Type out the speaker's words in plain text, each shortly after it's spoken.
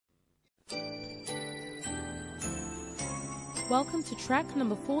Welcome to track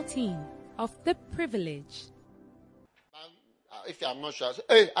number 14 of The Privilege. If I'm not sure, I say,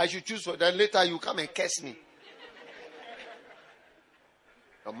 hey, I should choose for then later you come and curse me.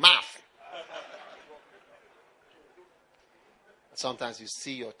 Your mouth. Sometimes you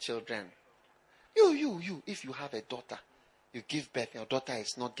see your children. You, if you have a daughter, you give birth, your daughter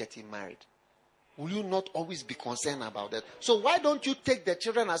is not getting married. Will you not always be concerned about that? So why don't you take the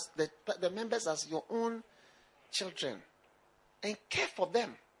children as the members as your own children and care for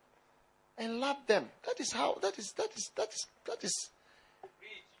them and love them? That is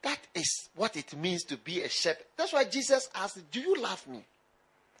what it means to be a shepherd. That's why Jesus asked, do you love me?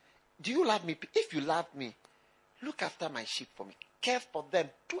 Do you love me? If you love me, look after my sheep for me. Care for them.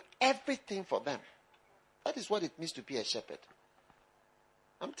 Do everything for them. That is what it means to be a shepherd.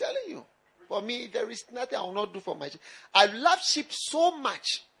 I'm telling you. For me, there is nothing I will not do for my sheep. I love sheep so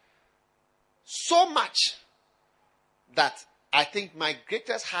much that I think my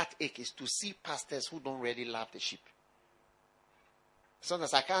greatest heartache is to see pastors who don't really love the sheep.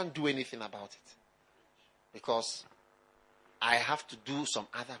 Sometimes I can't do anything about it because I have to do some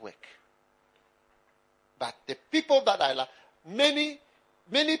other work. But the people that I love, many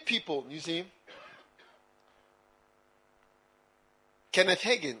people, you see, Kenneth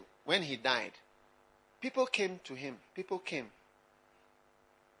Hagin, when he died, people came to him. People came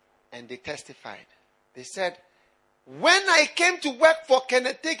and they testified. They said, when I came to work for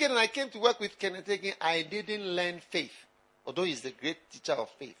Kenneth Hagin and I came to work with Kenneth Hagin, I didn't learn faith, although he's the great teacher of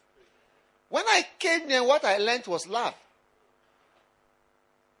faith. When I came there, what I learned was love.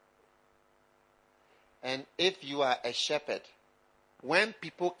 And if you are a shepherd, when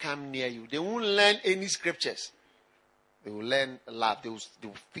people come near you, they won't learn any scriptures. They will learn love. They will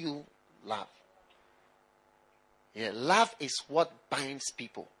feel love. Yeah, love is what binds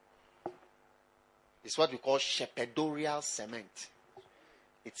people. It's what we call shepherdorial cement.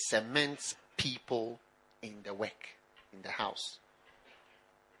 It cements people in the work, in the house.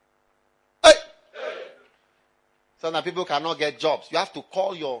 Hey! Sometimes people cannot get jobs. You have to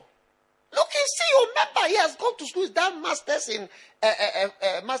call your... Look, you see your member. He has gone to school. He's done masters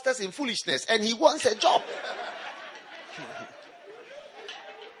in foolishness. And he wants a job.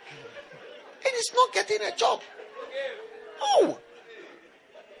 And he's not getting a job. Oh!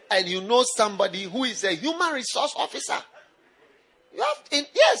 And you know somebody who is a human resource officer.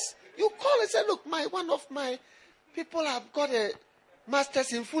 You call and say, look, one of my people have got a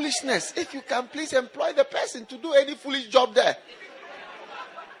master's in foolishness. If you can please employ the person to do any foolish job there.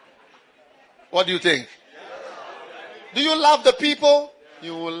 What do you think? Do you love the people?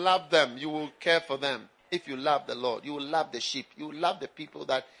 You will love them. You will care for them. If you love the Lord, you will love the sheep. You will love the people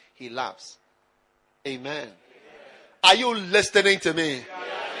that he loves. Amen. Are you listening to me?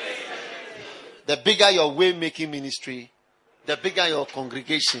 The bigger your way-making ministry, the bigger your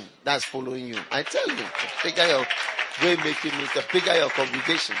congregation that's following you. I tell you, the bigger your way-making ministry, the bigger your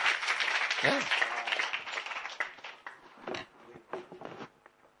congregation. Yeah.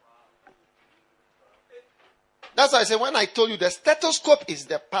 That's why I say when I told you the stethoscope is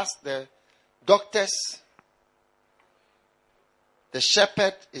the doctors, the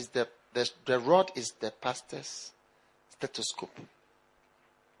shepherd is the rod is the pastor's stethoscope.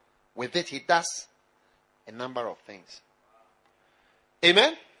 With it, he does a number of things.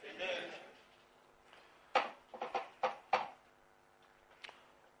 Amen?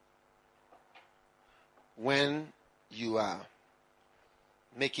 When you are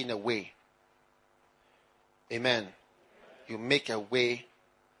making a way, amen, you make a way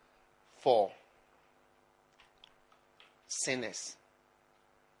for sinners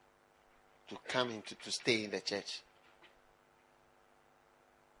to come to stay in the church.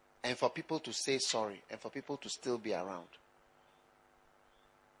 And for people to say sorry. And for people to still be around.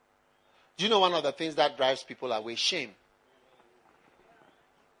 Do you know one of the things that drives people away? Shame.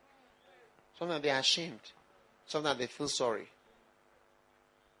 Sometimes they are ashamed. Sometimes they feel sorry.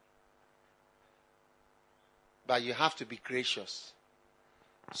 But you have to be gracious.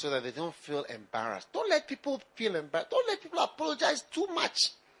 So that they don't feel embarrassed. Don't let people feel embarrassed. Don't let people apologize too much.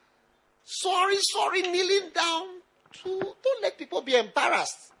 Sorry, kneeling down. Don't let people be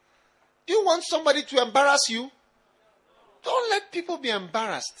embarrassed. Do you want somebody to embarrass you? Don't let people be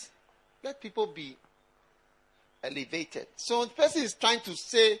embarrassed. Let people be elevated. So the person is trying to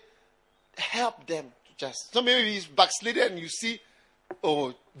say, help them to just. So maybe he's backslidden and you see,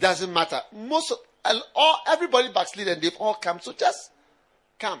 oh, doesn't matter. Everybody backslidden, they've all come. So just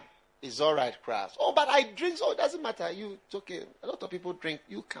come. It's all right, crowds. Oh, but I drink, so it doesn't matter. It's okay. A lot of people drink.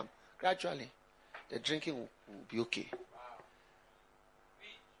 You come. Gradually, the drinking will be okay.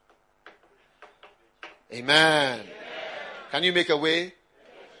 Amen. Can you make a way?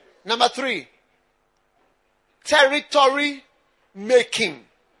 Number 3, territory making.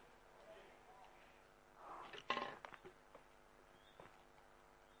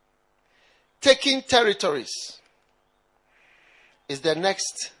 Taking territories is the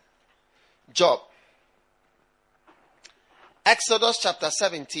next job. Exodus chapter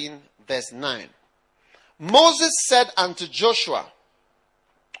 17, verse 9. Moses said unto Joshua,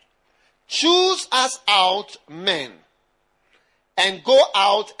 choose us out men and go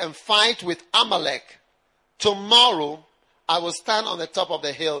out and fight with Amalek. Tomorrow I will stand on the top of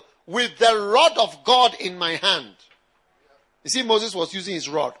the hill with the rod of God in my hand. You see, Moses was using his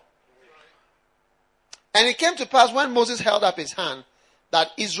rod. And it came to pass when Moses held up his hand that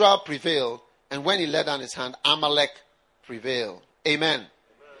Israel prevailed. And when he let down his hand, Amalek prevailed. Amen.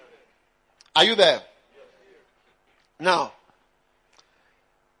 Are you there? Now,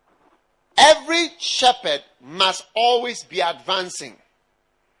 every shepherd must always be advancing.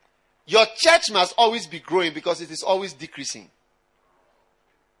 Your church must always be growing because it is always decreasing.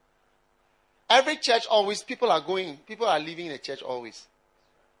 Every church always, people are leaving the church always.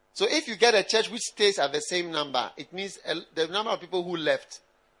 So if you get a church which stays at the same number, it means the number of people who left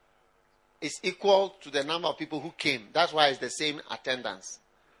is equal to the number of people who came. That's why it's the same attendance.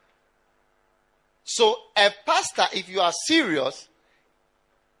 So a pastor, if you are serious,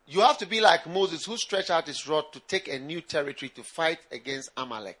 you have to be like Moses, who stretched out his rod to take a new territory to fight against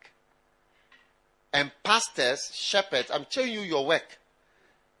Amalek. And pastors, shepherds, I'm telling you your work.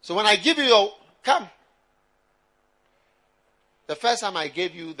 So when I give you come. The first time I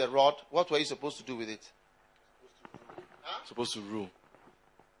gave you the rod, what were you supposed to do with it? Supposed to rule.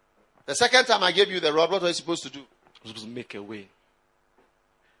 The second time I gave you the rod, what were you supposed to do? Supposed to make a way.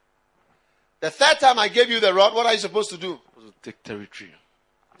 The third time I gave you the rod, what are you supposed to do? Supposed to take territory.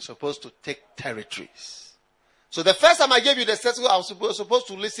 Supposed to take territories. So the first time I gave you the stethoscope, I was supposed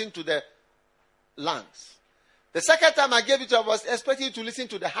to listen to the lungs. The second time I gave it to you, I was expecting you to listen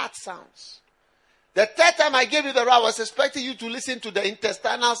to the heart sounds. The third time I gave you the rod, I was expecting you to listen to the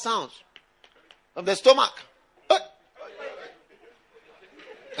intestinal sounds of the stomach.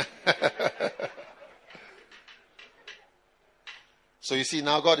 So you see,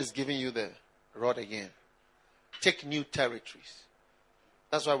 now God is giving you the rod again. Take new territories.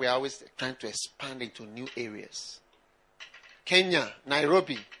 That's why we are always trying to expand into new areas. Kenya,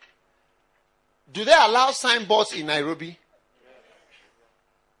 Nairobi. Do they allow signboards in Nairobi?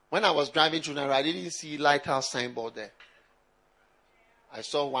 When I was driving through Nairobi, I didn't see lighthouse signboard there. I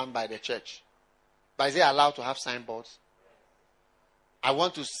saw one by the church. But is it allowed to have signboards? I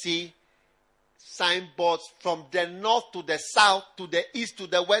want to see signboards from the north to the south, to the east, to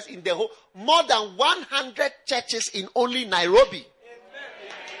the west, in the whole, more than 100 churches in only Nairobi.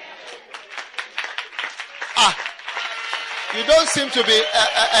 You don't seem to be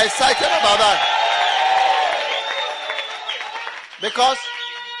excited about that. Because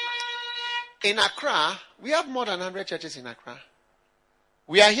in Accra, we have more than 100 churches in Accra.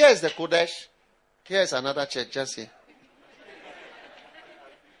 We are here is the Kodesh. Here is another church, just here.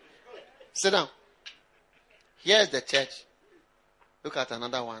 Sit down. Here is the church. Look at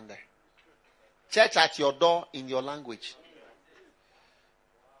another one there. Church at your door in your language.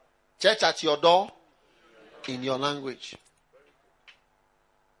 Church at your door in your language.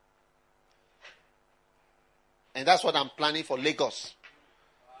 And that's what I'm planning for Lagos.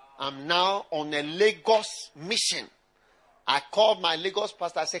 I'm now on a Lagos mission. I called my Lagos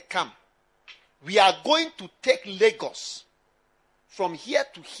pastor. I said, come. We are going to take Lagos from here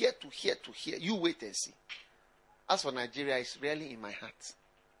to here to here to here. You wait and see. As for Nigeria, it's really in my heart.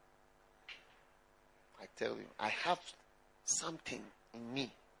 I tell you, I have something in me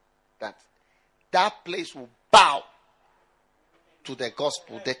that place will bow to the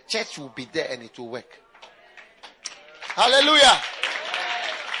gospel. The church will be there and it will work. Hallelujah.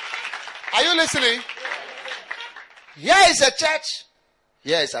 Are you listening? Here is a church.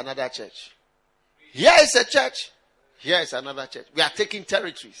 Here is another church. Here is a church. Here is another church. We are taking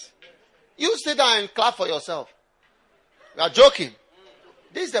territories. You sit down and clap for yourself. We are joking.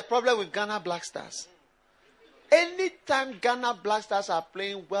 This is the problem with Ghana Black Stars. Anytime Ghana Black Stars are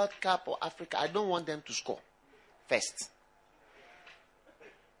playing World Cup or Africa, I don't want them to score first.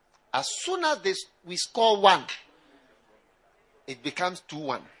 As soon as we score one, it becomes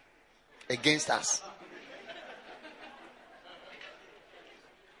 2-1 against us.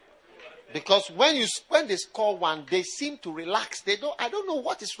 Because when they score one, they seem to relax. I don't know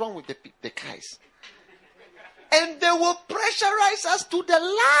what is wrong with the guys. And they will pressurize us to the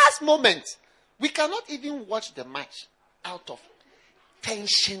last moment. We cannot even watch the match out of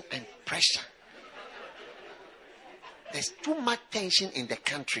tension and pressure. There's too much tension in the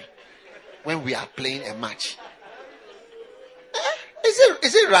country when we are playing a match.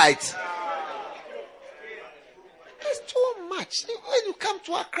 Is it right? There's too much. When you come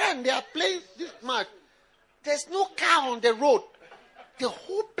to Accra and they are playing this match, there's no car on the road. The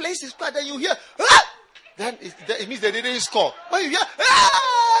whole place is quiet. Then you hear, ah! Then it means they didn't score. When you hear,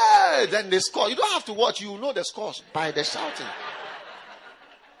 ah! Then they score. You don't have to watch. You know the scores by the shouting.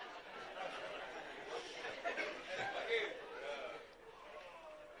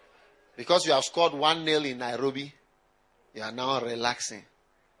 Because you have scored 1-0 in Nairobi, you are now relaxing.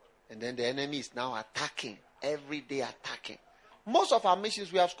 And then the enemy is now attacking. Every day attacking. Most of our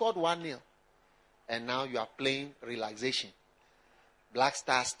missions, we have scored 1-0. And now you are playing relaxation. Black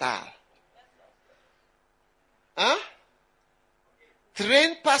Star style. Huh?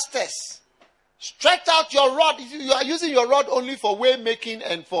 Train pastors. Stretch out your rod. You are using your rod only for way making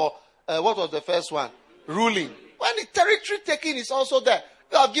and for, what was the first one? Ruling. When the territory taking is also there.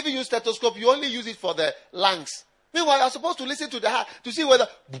 They have given you stethoscope. You only use it for the lungs. Meanwhile, you are supposed to listen to the heart to see whether...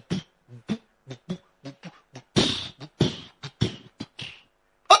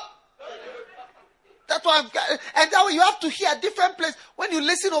 That's why and that way you have to hear a different place. When you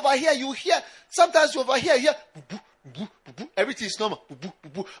listen over here, you hear. Sometimes you over here, you hear. Everything is normal.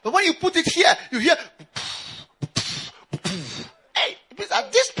 But when you put it here, you hear. Hey, because at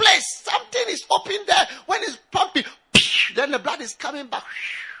this place, something is open there. When it's pumping, then the blood is coming back.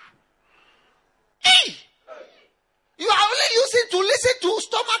 Hey! You are only using to listen to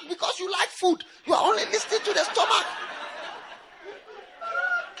stomach because you like food. You are only listening to the stomach.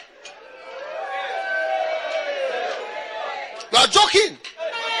 You are joking.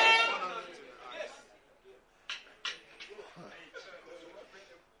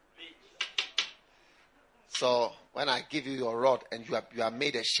 So when I give you your rod and you are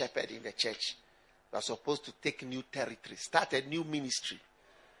made a shepherd in the church, you are supposed to take new territory, start a new ministry.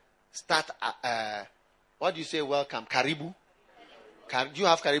 Start, what do you say, welcome? Karibu? Do you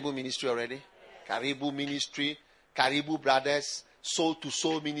have Karibu ministry already? Karibu ministry, Karibu brothers, soul to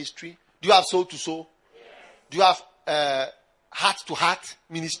soul ministry. Do you have soul to soul? Do you have heart to heart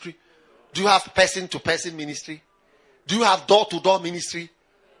ministry? Do you have person to person ministry? Do you have door to door ministry?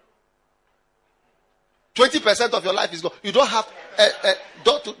 20% of your life is gone. You don't have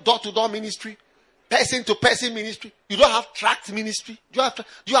door to door ministry, person to person ministry. You don't have tract ministry. Do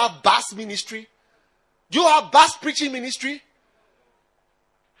you have bus ministry? Do you have bus preaching ministry?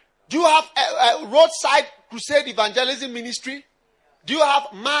 Do you have a roadside crusade evangelism ministry? Do you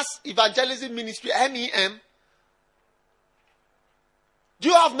have mass evangelism ministry, MEM? Do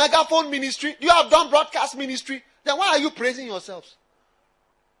you have megaphone ministry? Do you have done broadcast ministry? Then why are you praising yourselves?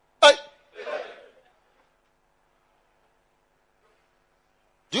 Hey.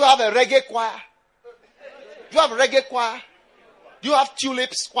 Do you have a reggae choir? Do you have a reggae choir? Do you have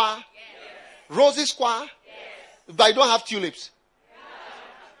tulips choir? Roses choir? But you don't have tulips.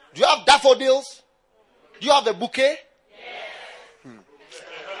 Do you have daffodils? Do you have a bouquet?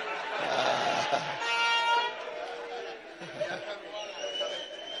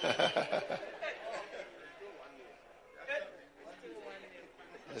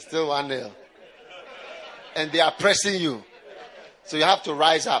 It's still 1-0. And they are pressing you. So you have to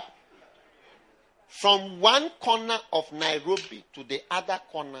rise up. From one corner of Nairobi to the other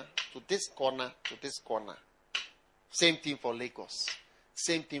corner, to this corner, to this corner. Same thing for Lagos.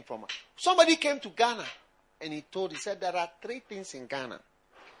 Same thing from... Somebody came to Ghana and he said there are 3 things in Ghana.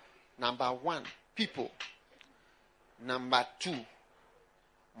 Number 1, people. Number 2,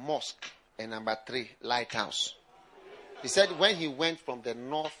 mosque. And number 3, lighthouse. He said when he went from the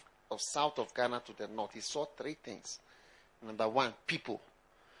north or south of Ghana to the north, he saw 3 things. Number 1, people.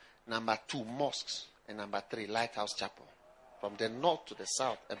 Number 2, mosques. And number 3, lighthouse chapel. From the north to the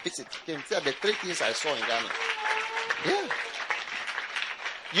south. And visit him. These are the 3 things I saw in Ghana. Yeah.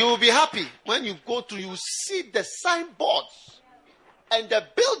 You will be happy when you go to, you see the signboards and the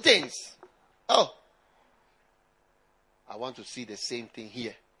buildings. Oh. I want to see the same thing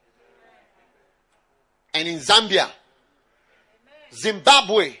here. And in Zambia,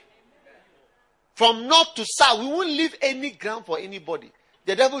 Zimbabwe, from north to south, we won't leave any ground for anybody.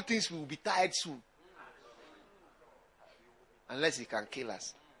 The devil thinks we will be tired soon. Unless he can kill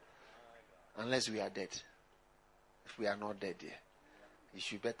us. Unless we are dead. If we are not dead yet, you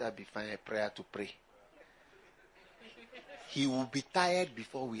should better be finding a prayer to pray. He will be tired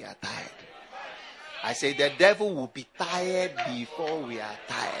before we are tired. I say the devil will be tired before we are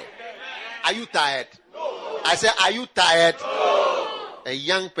tired. Are you tired? No. I say, are you tired? No. A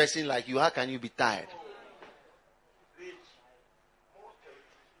young person like you, how can you be tired?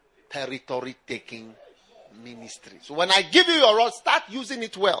 Territory taking, ministry. So when I give you your rod, start using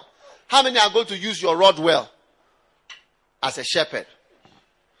it well. How many are going to use your rod well? As a shepherd.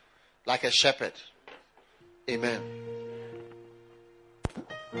 Like a shepherd. Amen.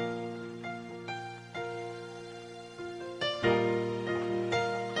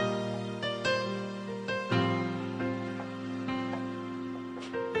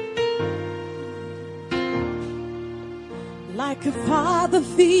 Like a father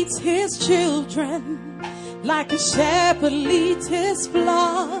feeds his children, like a shepherd leads his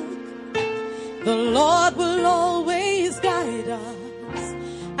flock, the Lord will always guide us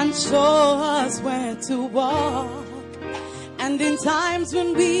and show us where to walk. And in times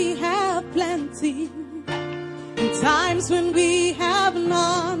when we have plenty, in times when we have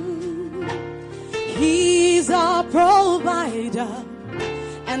none, He's our provider,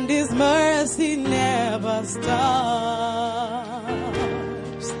 and His mercy never stops.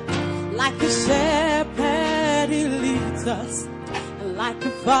 Like a shepherd He leads us, and like a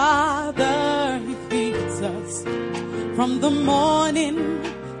father He feeds us, from the morning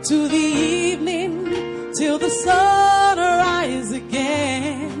to the evening till the sun rise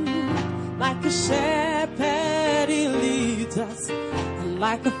again. Like a shepherd He leads us, and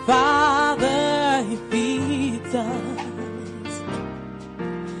like a father He feeds us.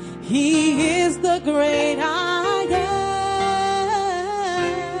 He is the great I am.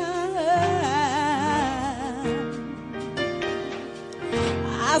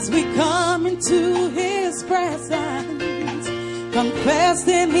 As we come into His presence,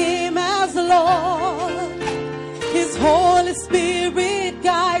 confessing Him as Lord, His Holy Spirit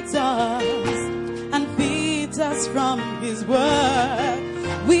guides us and feeds us from His word.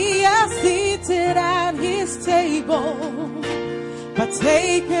 We are seated at His table,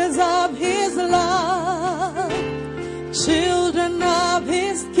 partakers of His love, children of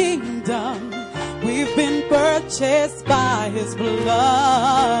His kingdom. We've been purchased by His blood.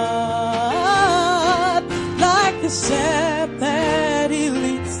 Like a shepherd He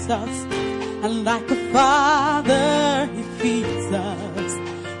leads us, and like a father He feeds us,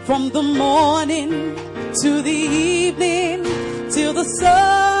 from the morning to the evening till the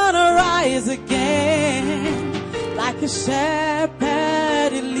sun rise again. Like a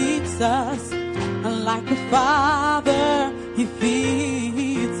shepherd He leads us, and like a father He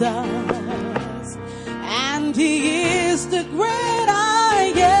feeds us. And He is the great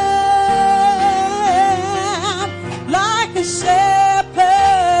I am. Like a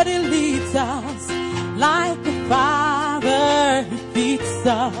shepherd He leads us, like a father He feeds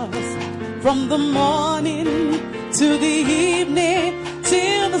us, from the morning to the evening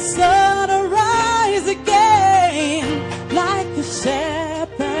till the sun rise again. Like a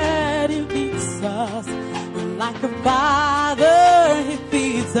shepherd He leads us, and like a father He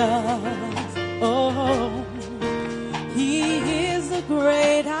feeds us. Oh, He is the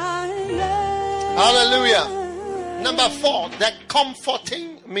great I am. Hallelujah. Number 4, the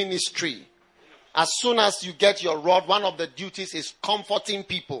comforting ministry. As soon as you get your rod, one of the duties is comforting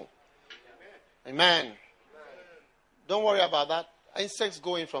people. Amen. Don't worry about that. Insects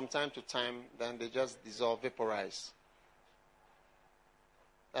go in from time to time, then they just dissolve, vaporize.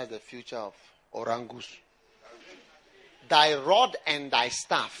 That's the future of orangus. Thy rod and thy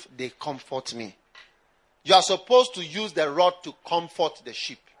staff, they comfort me. You are supposed to use the rod to comfort the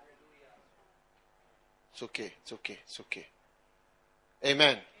sheep. It's okay, it's okay, it's okay.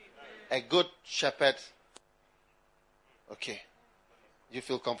 Amen. A good shepherd. Okay. You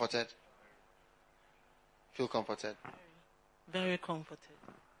feel comforted? Feel comforted? Very comforted.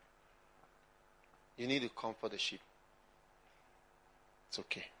 You need to comfort the sheep. It's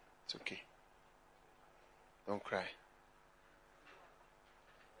okay. It's okay. Don't cry.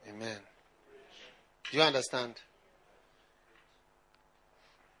 Amen. Do you understand?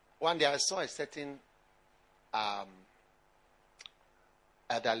 One day I saw a certain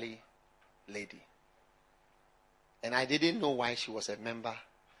elderly lady. And I didn't know why she was a member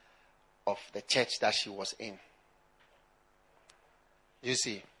of the church that she was in. You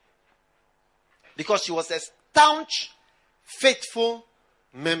see? Because she was a staunch, faithful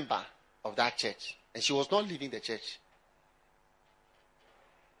member of that church. And she was not leaving the church.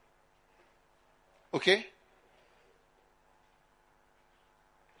 Okay?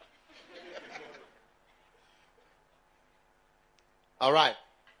 All right.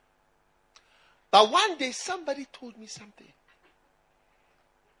 But one day somebody told me something.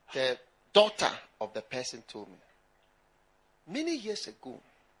 The daughter of the person told me. Many years ago,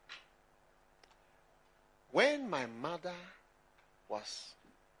 when my mother was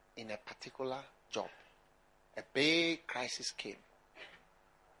in a particular job, a big crisis came.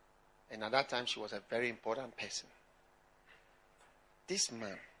 And at that time, she was a very important person. This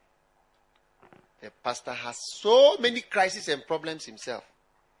man, the pastor, has so many crises and problems himself.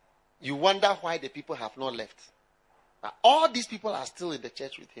 You wonder why the people have not left. But all these people are still in the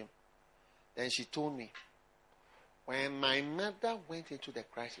church with him. Then she told me, when my mother went into the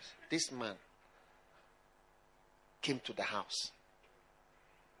crisis, this man came to the house.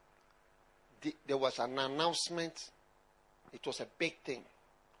 There was an announcement. It was a big thing.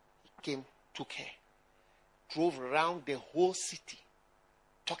 He came, took her, drove around the whole city,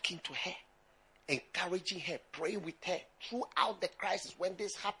 talking to her, encouraging her, praying with her throughout the crisis. When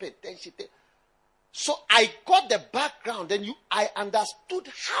this happened, then she did. So I got the background, and I understood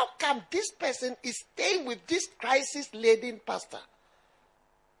how come this person is staying with this crisis-laden pastor.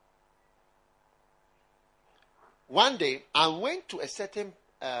 One day, I went to a certain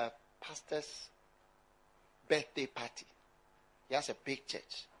pastor's birthday party. He has a big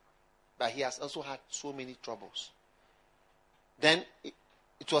church, but he has also had so many troubles. Then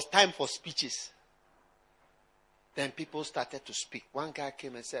it was time for speeches. Then people started to speak. One guy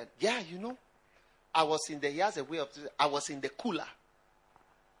came and said, yeah, you know, he has a way of, I was in the cooler.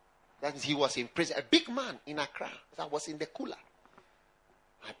 That is, he was in prison. A big man in Accra. I was in the cooler.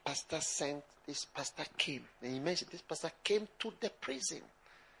 My pastor this pastor came. And he mentioned this pastor came to the prison.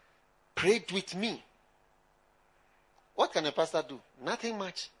 Prayed with me. What can a pastor do? Nothing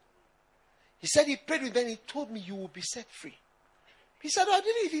much. He said he prayed with me and he told me you will be set free. He said, I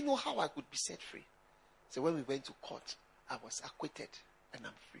didn't even know how I could be set free. So when we went to court, I was acquitted and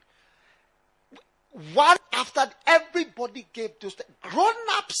I'm free. One after everybody gave those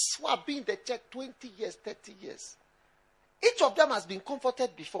grown-ups who have been in the church 20 years, 30 years. Each of them has been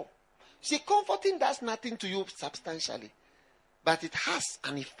comforted before. See, comforting does nothing to you substantially, but it has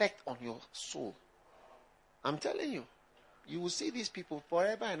an effect on your soul. I'm telling you, you will see these people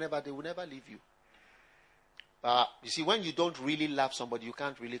forever and ever. They will never leave you. But you see, when you don't really love somebody, you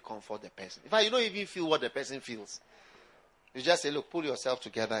can't really comfort the person. In fact, you don't even feel what the person feels. You just say, look, pull yourself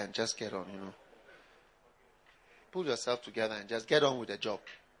together and just get on, Pull yourself together and just get on with the job.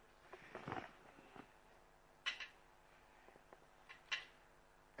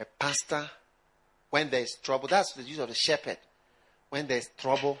 A pastor, when there is trouble, that's the use of the shepherd. When there is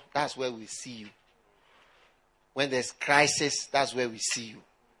trouble, that's where we see you. When there's crisis, that's where we see you.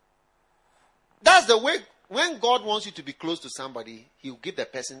 That's the way, when God wants you to be close to somebody, He will give the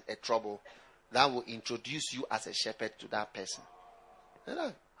person a trouble that will introduce you as a shepherd to that person.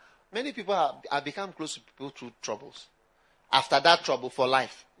 Many people have become close to people through troubles. After that trouble for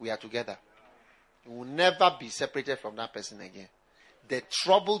life, we are together. You will never be separated from that person again. The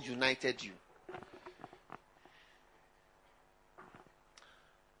trouble united you.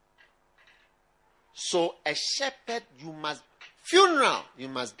 So a shepherd, you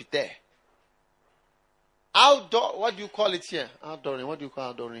must be there. Outdoor, what do you call it here? Outdooring, what do you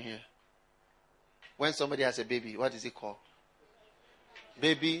call outdooring here? When somebody has a baby, what is it called?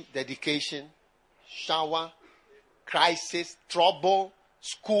 Baby, dedication, shower, crisis, trouble,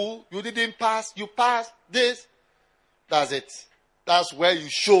 school, you didn't pass, you passed, this. That's it. That's where you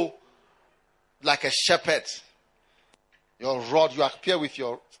show like a shepherd. Your rod, you appear with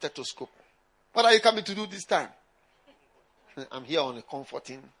your stethoscope. What are you coming to do this time? I'm here on a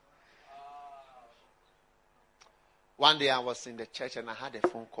comforting. One day I was in the church and I had a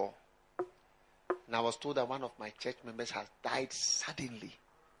phone call. And I was told that one of my church members has died suddenly.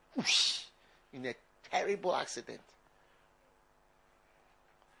 Whoosh, in a terrible accident.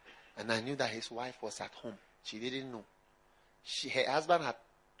 And I knew that his wife was at home. She didn't know. Her husband had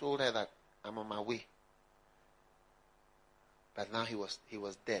told her that I'm on my way. But now he was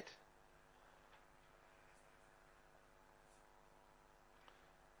dead.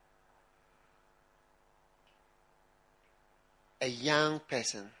 A young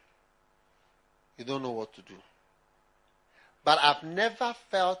person, you don't know what to do. But I've never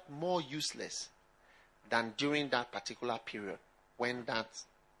felt more useless than during that particular period when that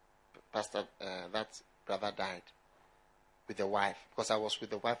brother died with the wife. Because I was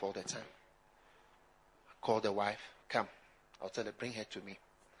with the wife all the time. I called the wife, come. I'll tell her, bring her to me.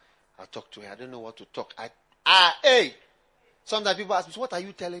 I'll talk to her. I don't know what to talk. Hey! Sometimes people ask me, what are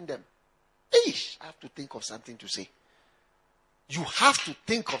you telling them? Eesh, I have to think of something to say. You have to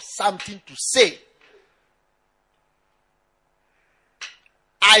think of something to say.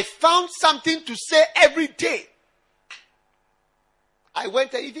 I found something to say every day. I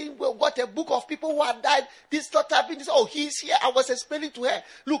went and even got a book of people who had died. This thought happened. Oh, he's here. I was explaining to her.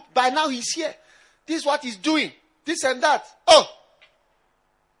 Look, by now he's here. This is what he's doing. This and that. Oh.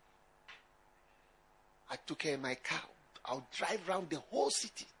 I took her in my car. I'll drive around the whole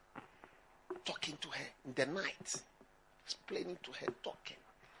city. talking to her in the night. Explaining to her, talking.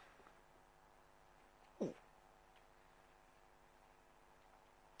 Ooh.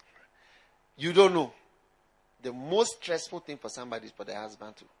 You don't know. The most stressful thing for somebody is for the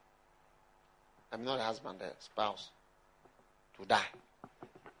husband to. I mean, not the husband, the spouse. To die.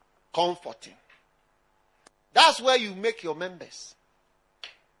 Comforting. That's where you make your members.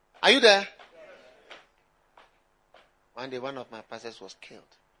 Are you there? One day, one of my pastors was killed.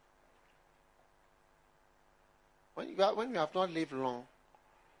 When you have not lived long,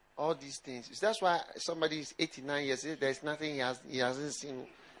 all these things. That's why somebody is 89 years old. There's nothing he hasn't seen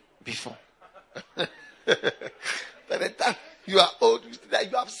before. By the time you are old,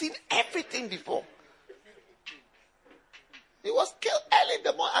 you have seen everything before. He was killed early in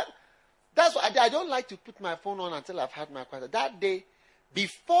the morning. That's why I don't like to put my phone on until I've had my quiet. That day,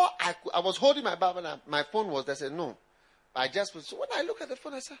 before I was holding my Bible and my phone was there. I said, no. I just was. So when I look at the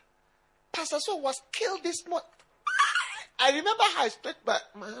phone, I said, Pastor So was killed this morning. I remember how I stretched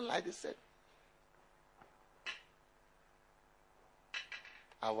my hand like this. Said,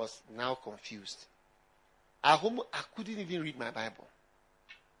 I was now confused. At home, I couldn't even read my Bible.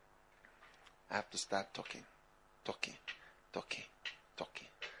 I have to start talking.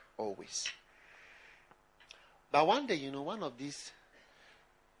 Always. But one day, one of these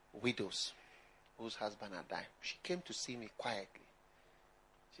widows whose husband had died, she came to see me quietly.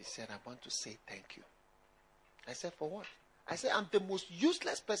 She said, I want to say thank you. I said, for what? I said, I'm the most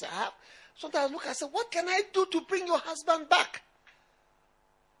useless person I have. Sometimes I look, I said, what can I do to bring your husband back?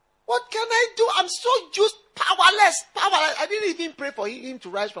 What can I do? I'm so powerless. I didn't even pray for him to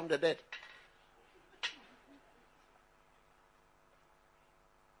rise from the dead.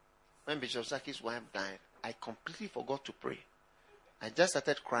 When Bishop Saki's wife died, I completely forgot to pray. I just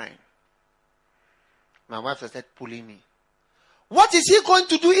started crying. My wife started pulling me. What is he going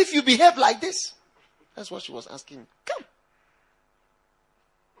to do if you behave like this? That's what she was asking me. Come.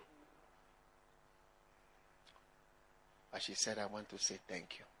 But she said, I want to say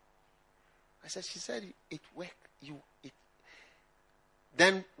thank you. She said, it worked.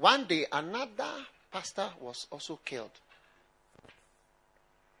 Then one day, another pastor was also killed.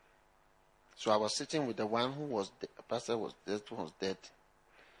 So I was sitting with the one who was the pastor was dead.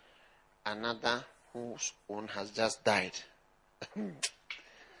 Another whose own has just died.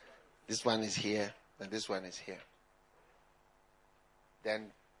 This one is here, and this one is here.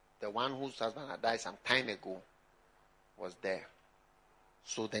 Then the one whose husband had died some time ago was there.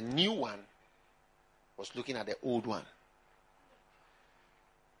 So the new one was looking at the old one.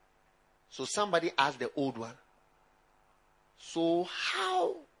 So somebody asked the old one, so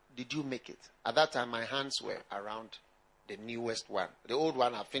how did you make it? At that time, my hands were around the newest one. The old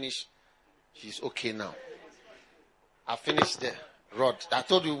one, I finished. She's okay now. I finished the rod. I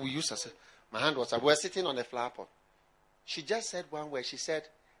told you we used to. My hand was up. We were sitting on the flower pot. She just said one word. She said,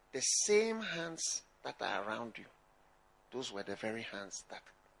 the same hands that are around you, those were the very hands that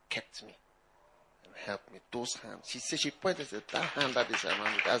kept me and helped me. Those hands. She said, she pointed to that hand that is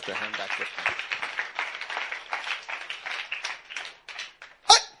around you. That's the hand that kept me.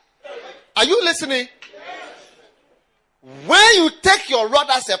 Are you listening? Yes. When you take your rod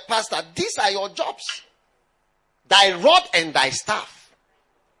as a pastor, these are your jobs. Thy rod and thy staff.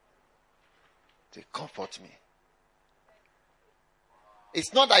 They comfort me.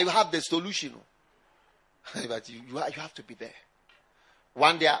 It's not that you have the solution. But you have to be there.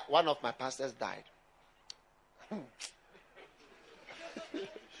 One day, one of my pastors died.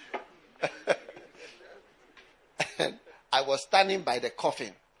 And I was standing by the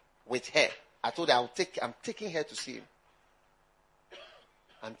coffin with her. I told her I'm taking her to see him.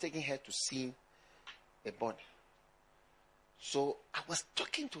 I'm taking her to see a body. So I was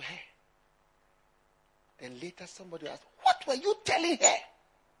talking to her. Then later somebody asked, what were you telling her?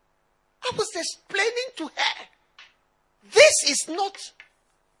 I was explaining to her. This is not.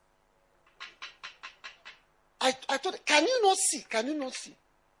 I told her, can you not see? Can you not see?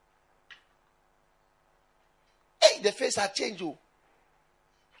 Hey, the face had changed. Oh.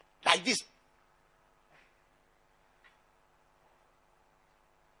 Like this.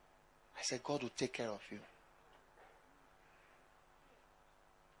 I said, God will take care of you.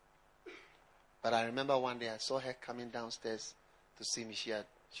 But I remember one day I saw her coming downstairs to see me.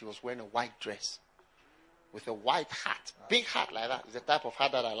 She was wearing a white dress with a white hat, big hat like that. It's the type of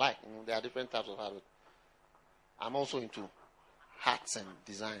hat that I like. There are different types of hat. I'm also into hats and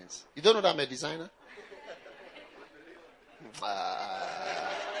designs. You don't know that I'm a designer?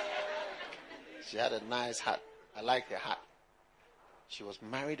 She had a nice hat. I like her hat. She was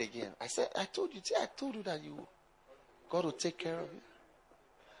married again. I said, I told you that God will take care of you.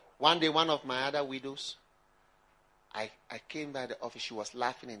 One day, one of my other widows, I came by the office. She was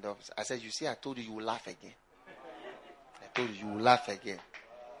laughing in the office. I said, you see, I told you will laugh again. I told you will laugh again.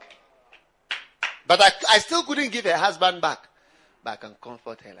 But I still couldn't give her husband back. But I can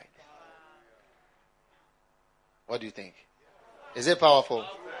comfort her like that. What do you think? Is it powerful?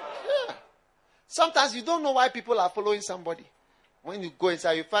 Yeah. Sometimes you don't know why people are following somebody. When you go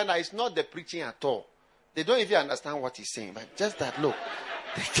inside, you find out it's not the preaching at all. They don't even understand what he's saying. But just that, look,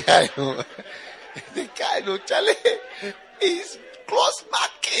 the guy, Charlie, he's close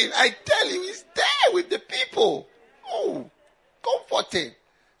marking. I tell you, he's there with the people. Oh, comforting.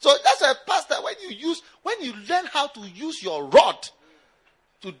 So that's a pastor, when you learn how to use your rod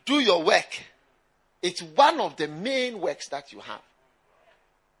to do your work, it's one of the main works that you have.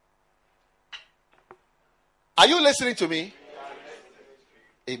 Are you listening to me?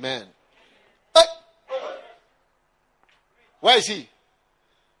 Amen. Hey. Where is he?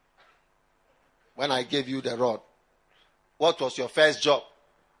 When I gave you the rod, what was your first job?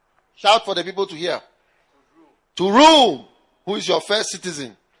 Shout for the people to hear. To rule. Who is your first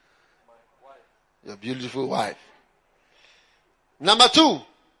citizen? Your beautiful wife. Number 2.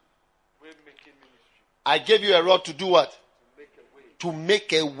 I gave you a rod to do what? To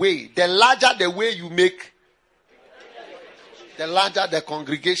make a way. The larger the way you make, the larger the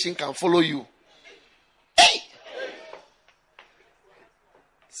congregation can follow you. Hey!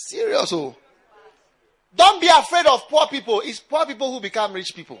 Serious, oh. Don't be afraid of poor people. It's poor people who become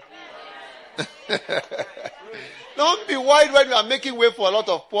rich people. Don't be worried when you are making way for a lot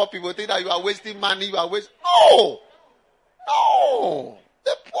of poor people. Think that you are wasting money. No.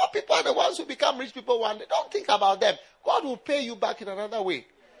 The poor people are the ones who become rich people one day. Don't think about them. God will pay you back in another way.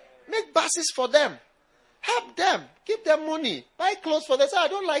 Make buses for them. Help them. Give them money. Buy clothes for them. Say, I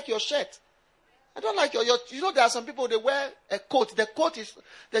don't like your shirt. I don't like your you know, there are some people, they wear a coat. The coat is,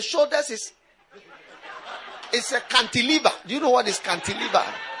 the shoulders is, it's a cantilever. Do you know what is cantilever?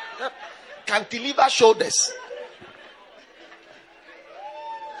 Cantilever shoulders.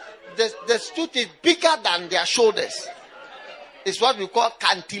 The suit is bigger than their shoulders. It's what we call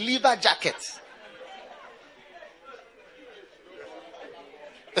cantilever jackets.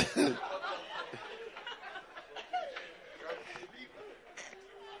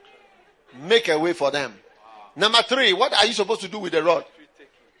 Make a way for them. Number 3, what are you supposed to do with the rod?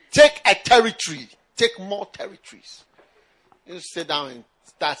 Take a territory. Take more territories. You sit down and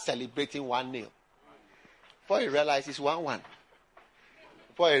start celebrating 1 nail. Before you realize it's 1-1.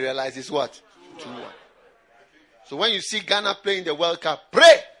 Before you realize it's what? 2-1. So when you see Ghana playing the World Cup,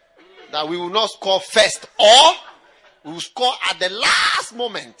 pray that we will not score first, or we will score at the last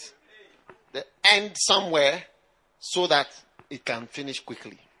moment, the end somewhere, so that it can finish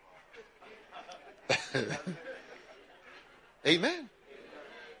quickly. Amen.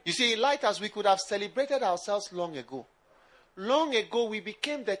 You see, in Lighthouse, we could have celebrated ourselves long ago. Long ago, we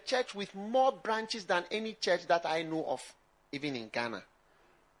became the church with more branches than any church that I know of, even in Ghana.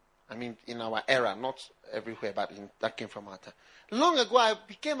 I mean, in our era, not everywhere, but that came from our time. Long ago, I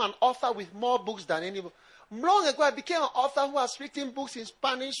became an author with more books than anybody. Long ago, I became an author who has written books in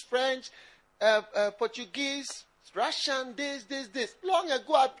Spanish, French, Portuguese, Russian, this. Long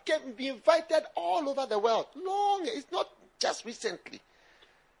ago, I became invited all over the world. It's not just recently.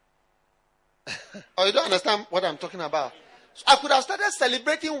 Or you don't understand what I'm talking about. So I could have started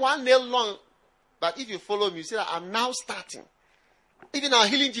celebrating 1 nail long, but if you follow me, you see that I'm now starting. Even our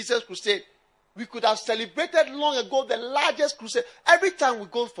Healing Jesus Crusade, we could have celebrated long ago the largest crusade. Every time we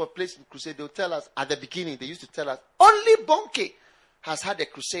go for a place in crusade, they'll tell us, at the beginning, they used to tell us, only Bonke has had a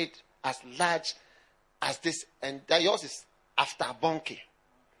crusade as large as this, and that yours is after Bonke.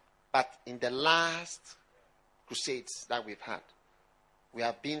 But in the last crusades that we've had, we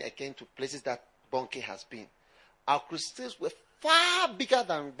have been again to places that Bonke has been. Our crusades were far bigger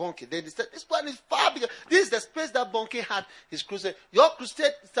than Bonke. They said, this one is far bigger. This is the space that Bonke had his crusade. Your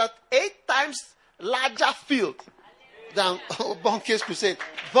crusade is at 8 times larger field than Bonke's crusade.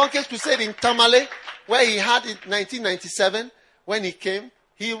 Bonke's crusade in Tamale, where he had in 1997, when he came,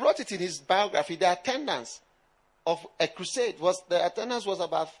 he wrote it in his biography. The attendance of a crusade was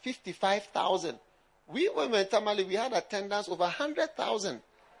about 55,000. When we were in Tamale, we had attendance over 100,000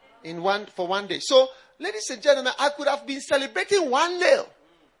 for 1 day. So, ladies and gentlemen, I could have been celebrating 1 nail.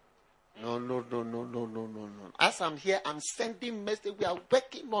 No. As I'm here, I'm sending message. We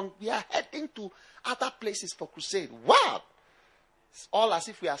are heading to other places for crusade. Wow! It's all as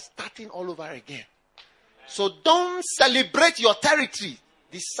if we are starting all over again. So don't celebrate your territory.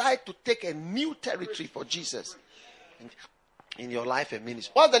 Decide to take a new territory for Jesus in your life and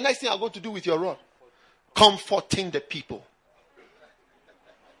ministry. What's the next thing I'm going to do with your rod? Comforting the people.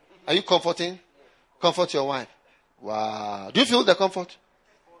 Are you comforting? Comfort your wife. Wow. Do you feel the comfort?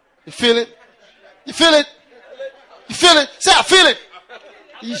 You feel it? You feel it? You feel it? Say, I feel it.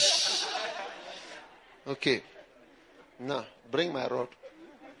 Eesh. Okay. Now, bring my rod.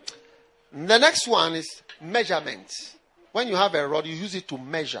 The next one is measurement. When you have a rod, you use it to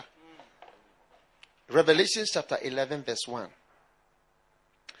measure. Revelation chapter 11 verse 1.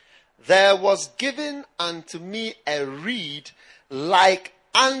 There was given unto me a reed like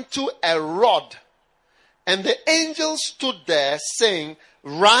unto a rod. And the angel stood there saying,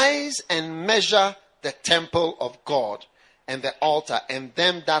 rise and measure the temple of God and the altar and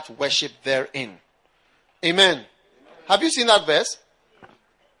them that worship therein. Amen. Have you seen that verse?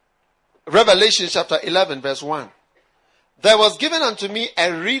 Revelation chapter 11 verse 1. There was given unto me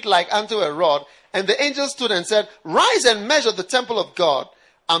a reed like unto a rod, and the angel stood and said, rise and measure the temple of God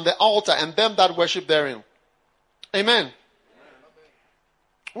and the altar and them that worship therein. Amen.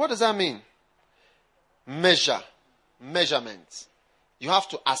 What does that mean? Measurement. You have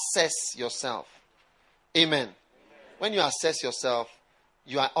to assess yourself. Amen. When you assess yourself,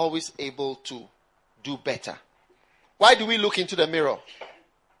 you are always able to do better. Why do we look into the mirror?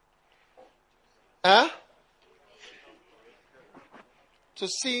 To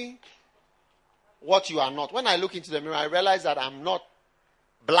see what you are not. When I look into the mirror, I realize that I'm not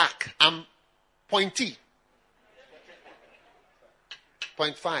black. I'm pointy.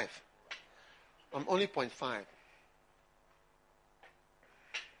 0.5. I'm only 0.5.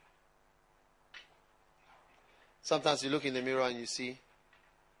 Sometimes you look in the mirror and you see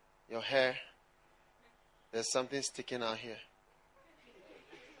your hair. There's something sticking out here.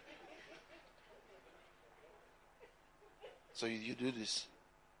 So you do this.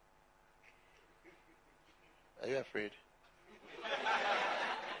 Are you afraid?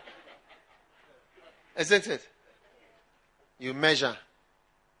 Isn't it? You measure.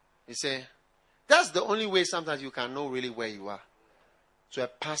 You say, that's the only way sometimes you can know really where you are. So a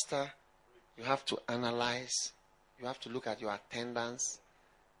pastor, you have to analyze. You have to look at your attendance.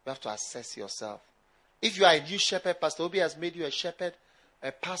 You have to assess yourself. If you are a new shepherd, Pastor Obi has made you a shepherd,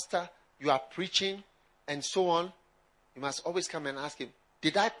 a pastor, you are preaching, and so on, you must always come and ask him,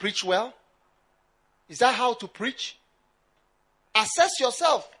 did I preach well? Is that how to preach? Assess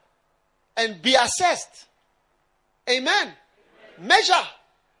yourself and be assessed. Amen. Measure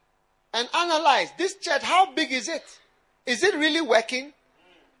and analyze. This church, how big is it? Is it really working?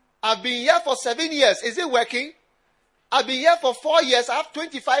 I've been here for 7 years. Is it working? I've been here for 4 years. I have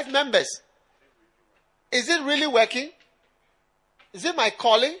 25 members. Is it really working? Is it my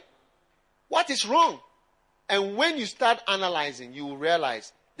calling? What is wrong? And when you start analyzing, you will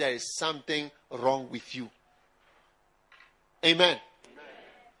realize there is something wrong with you. Amen.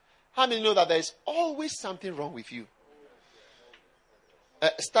 How many know that there is always something wrong with you?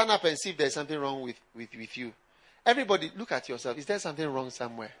 Stand up and see if there's something wrong with you. Everybody, look at yourself. Is there something wrong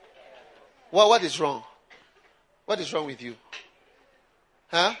somewhere? What is wrong? What is wrong with you?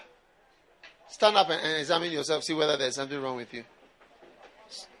 Huh? Stand up and examine yourself. See whether there's something wrong with you.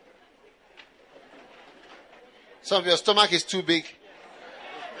 Some of your stomach is too big.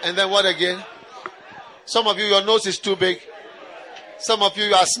 And then what again? Some of you, your nose is too big. Some of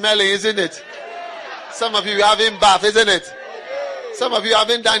you are smelling, isn't it? Some of you haven't bathed, isn't it? Some of you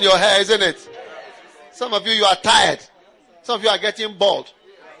haven't done your hair, isn't it? Some of you are tired. Some of you are getting bald.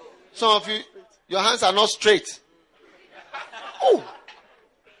 Some of you, your hands are not straight. Ooh.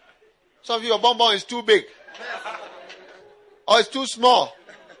 Some of you, your bonbon is too big. Or it's too small.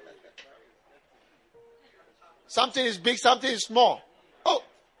 Something is big, something is small. Oh.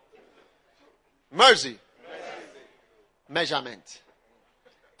 Mercy. Measurement.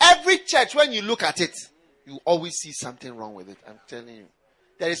 Every church, when you look at it, you always see something wrong with it. I'm telling you.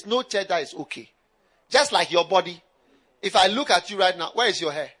 There is no church that is okay. Just like your body. If I look at you right now, where is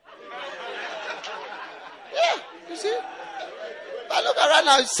your hair? Yeah, you see? If I look at right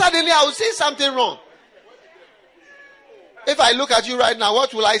now, suddenly I will see something wrong. If I look at you right now,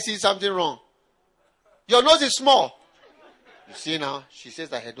 what will I see something wrong? Your nose is small. You see now, she says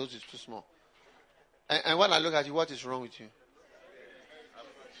that her nose is too small. And when I look at you, what is wrong with you?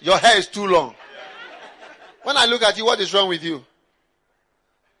 Your hair is too long. When I look at you, what is wrong with you?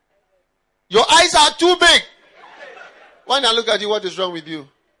 Your eyes are too big. When I look at you, what is wrong with you?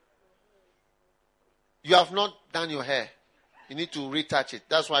 You have not done your hair. You need to retouch it.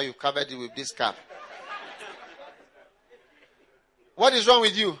 That's why you covered it with this cap. What is wrong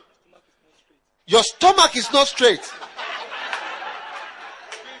with you? Your stomach is not straight.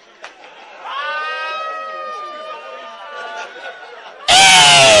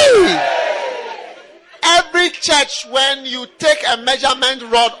 Every church, when you take a measurement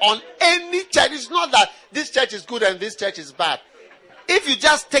rod on any church, it's not that this church is good and this church is bad. If you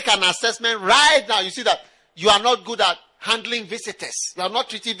just take an assessment right now, you see that you are not good at handling visitors. You are not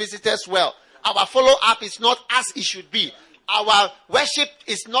treating visitors well. Our follow-up is not as it should be. Our worship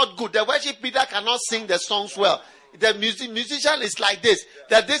is not good. The worship leader cannot sing the songs well. The musician is like this.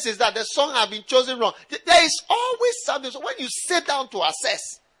 That this is that. The song have been chosen wrong. There is always something. So when you sit down to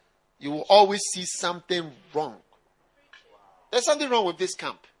assess, you will always see something wrong. There's something wrong with this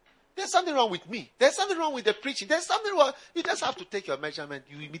camp. There's something wrong with me. There's something wrong with the preaching. There's something wrong. You just have to take your measurement.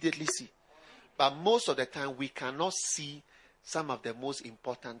 You immediately see. But most of the time, we cannot see some of the most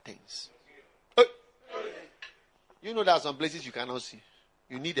important things. You know there are some places you cannot see.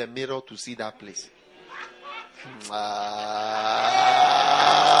 You need a mirror to see that place.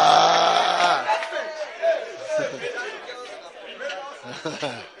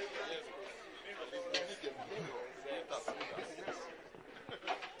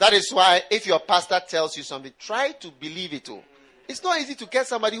 That is why if your pastor tells you something, try to believe it. It's not easy to get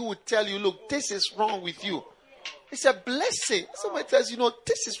somebody who will tell you, look, this is wrong with you. It's a blessing. Somebody tells you, no,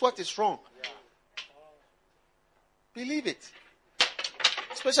 this is what is wrong. Believe it.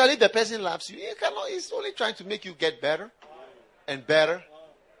 Especially if the person loves you. You cannot, he's only trying to make you get better and better,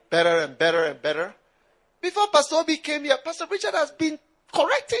 better and better and better. Before Pastor Obi came here, Pastor Richard has been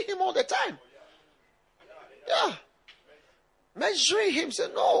correcting him all the time. Yeah. Measuring him, say,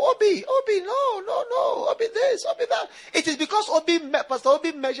 no, Obi, no, Obi this, Obi that. It is because Pastor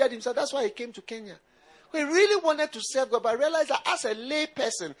Obi measured himself. That's why he came to Kenya. He really wanted to serve God, but realized that as a lay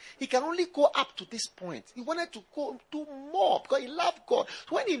person, he can only go up to this point. He wanted to go do more because he loved God.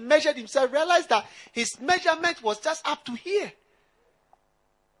 So when he measured himself, realized that his measurement was just up to here.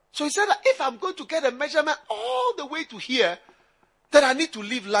 So he said that if I'm going to get a measurement all the way to here, then I need to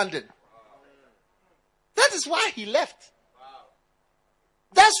leave London. That is why he left.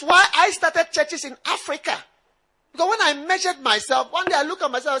 That's why I started churches in Africa. Because when I measured myself, one day I look at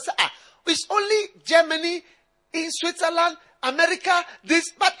myself and say, it's only Germany, in Switzerland, America,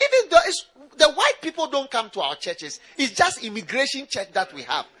 this. But even though the white people don't come to our churches, it's just immigration church that we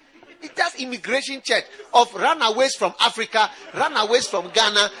have. It's just immigration church of runaways from Africa, runaways from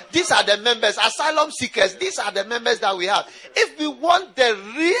Ghana. These are the members, asylum seekers. These are the members that we have. If we want the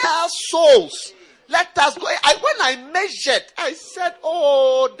real souls, let us go. When I measured, I said,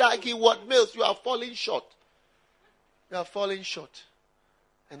 oh, Daggy, what Mills, you are falling short. You are falling short.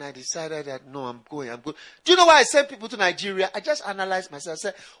 And I decided that, no, I'm going. Do you know why I send people to Nigeria? I just analyzed myself. I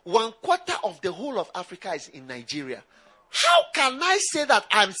said, 1/4 of the whole of Africa is in Nigeria. How can I say that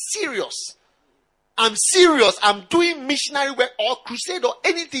I'm serious? I'm serious. I'm doing missionary work or crusade or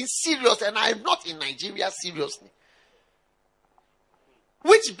anything serious, and I'm not in Nigeria seriously.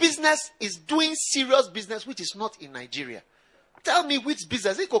 Which business is doing serious business which is not in Nigeria? Tell me which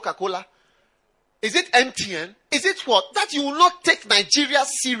business. Is it Coca-Cola? Is it MTN? Is it what? That you will not take Nigeria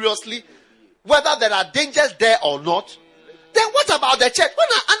seriously, whether there are dangers there or not. Then what about the church? When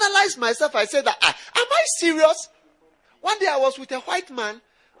I analyze myself, I say that, am I serious? One day I was with a white man.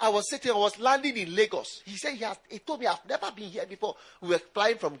 I was landing in Lagos. He said he told me I've never been here before. We were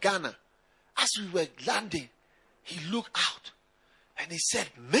flying from Ghana. As we were landing, he looked out and he said,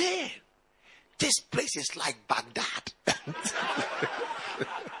 man, this place is like Baghdad.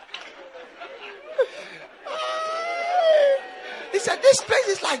 He said, this place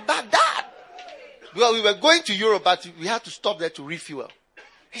is like Baghdad. Well, we were going to Europe, but we had to stop there to refuel.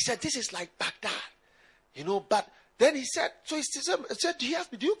 He said, this is like Baghdad. But then he said, do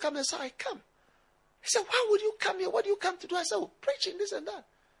you come? I said, I come. He said, why would you come here? What do you come to do? I said, preaching this and that.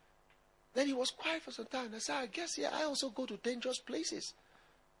 Then he was quiet for some time. I said, I guess, yeah, I also go to dangerous places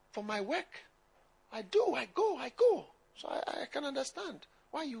for my work. I go. So I can understand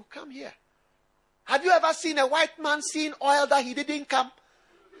why you come here. Have you ever seen a white man seeing oil that he didn't come?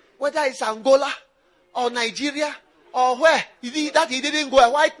 Whether it's Angola or Nigeria or where that he didn't go. A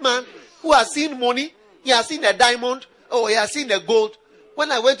white man who has seen money, he has seen a diamond, or he has seen the gold.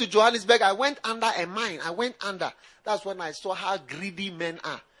 When I went to Johannesburg, I went under a mine. That's when I saw how greedy men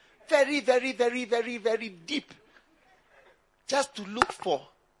are. Very, very, very, very, very deep. Just to look for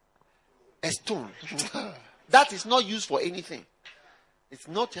a stone. That is not used for anything. It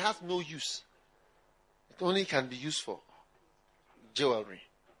has no use. It only can be used for jewelry.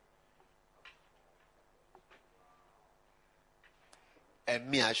 And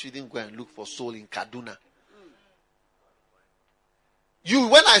me, I shouldn't go and look for soul in Kaduna.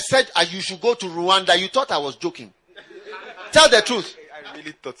 When I said you should go to Rwanda, you thought I was joking. Tell the truth. I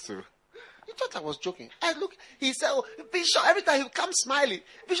really thought so. He thought I was joking. I look, he said, oh, Bishop, every time he would come smiling.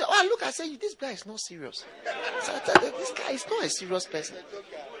 Bishop, I look, I say, this guy is not serious. So I tell him, this guy is not a serious person.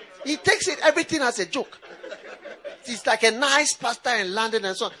 He takes everything as a joke. He's like a nice pastor in London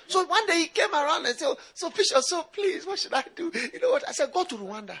and so on. So one day he came around and said, oh, so Bishop, so please, what should I do? You know what? I said, go to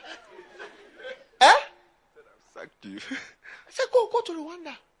Rwanda. Eh? Sacked you. I said, go to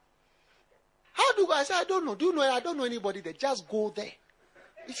Rwanda. How do I say, I don't know. Do you know? I don't know anybody there. Just go there.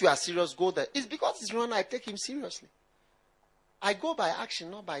 If you are serious, go there. It's because it's Rwanda, I take him seriously. I go by action,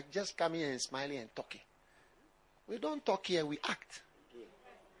 not by just coming and smiling and talking. We don't talk here, we act.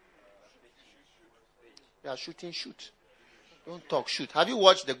 We are shooting, shoot. Don't talk, shoot. Have you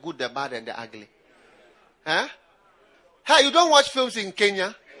watched The Good, the Bad, and the Ugly? Huh? Hey, you don't watch films in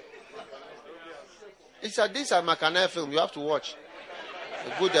Kenya? These are Makana films. You have to watch.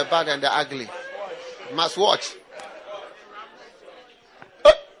 The Good, the Bad, and the Ugly. You must watch.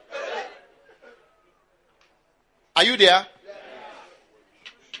 Are you there?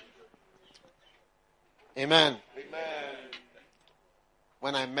 Amen.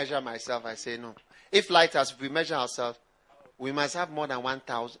 When I measure myself, I say no. If lighters, if we measure ourselves, we must have more than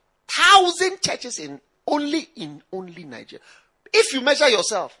 1,000 churches in only Nigeria. If you measure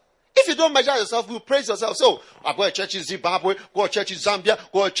yourself, if you don't measure yourself, you praise yourself. So, I go to church in Zimbabwe, go to church in Zambia,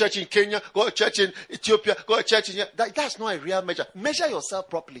 go to church in Kenya, go to church in Ethiopia, go to church in... That's not a real measure. Measure yourself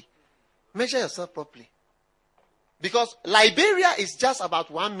properly. Measure yourself properly. Because Liberia is just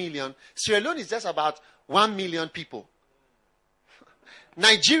about 1 million. Sierra Leone is just about 1 million people.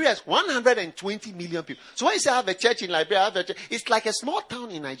 Nigeria is 120 million people. So when you say I have a church in Liberia, it's like a small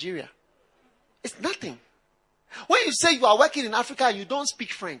town in Nigeria. It's nothing. When you say you are working in Africa and you don't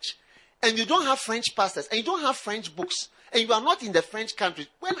speak French, and you don't have French pastors, and you don't have French books, and you are not in the French country,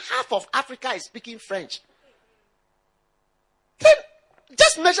 when half of Africa is speaking French, then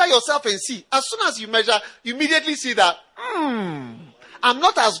just measure yourself and see. As soon as you measure, you immediately see that, I'm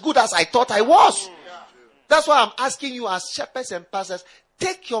not as good as I thought I was. That's why I'm asking you as shepherds and pastors,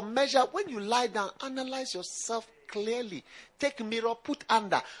 take your measure. When you lie down, analyze yourself clearly. Take a mirror, put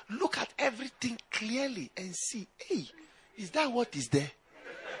under. Look at everything clearly and see, hey, is that what is there?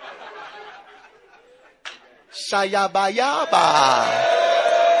 Shayabayaba.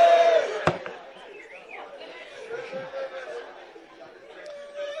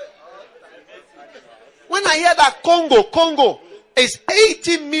 When I hear that Congo is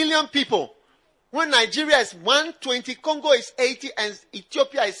 80 million people. When Nigeria is 120, Congo is 80, and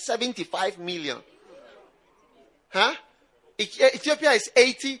Ethiopia is 75 million. Huh? Ethiopia is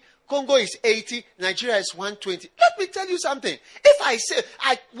 80, Congo is 80, Nigeria is 120. Let me tell you something. If I say,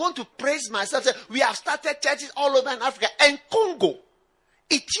 I want to praise myself, say, we have started churches all over in Africa, and Congo,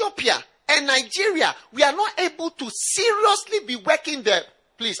 Ethiopia, and Nigeria, we are not able to seriously be working there.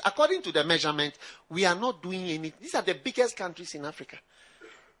 Please, according to the measurement, we are not doing anything. These are the biggest countries in Africa.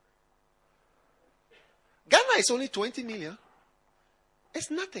 Ghana is only 20 million. It's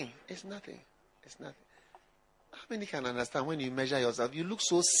nothing. It's nothing. It's nothing. How many can understand when you measure yourself? You look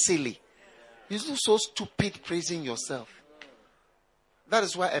so silly. You look so stupid praising yourself. That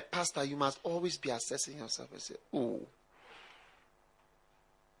is why a pastor, you must always be assessing yourself and say,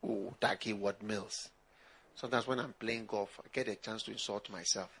 Taki Ward Mills. Sometimes when I'm playing golf, I get a chance to insult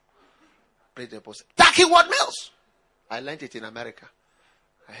myself. Praise the boss. Taki Ward Mills! I learned it in America.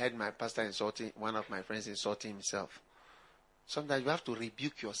 I heard my pastor insulting, one of my friends insulting himself. Sometimes you have to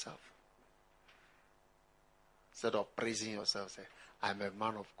rebuke yourself. Instead of praising yourself, say, I'm a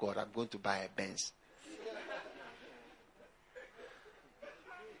man of God, I'm going to buy a Benz.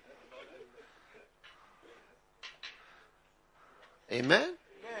 Amen?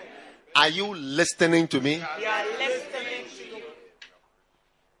 Are you listening to me? We are listening to you.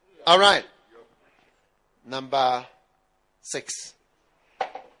 All right. Number 6.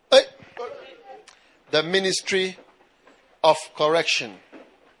 The ministry of correction.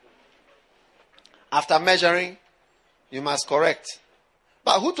 After measuring, you must correct.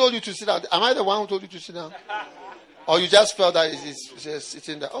 But who told you to sit down? Am I the one who told you to sit down? Or you just felt that it's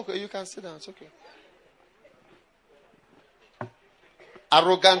in there? Okay, you can sit down. It's okay.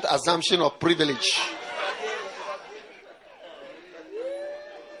 Arrogant assumption of privilege.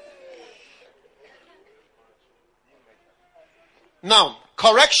 Now,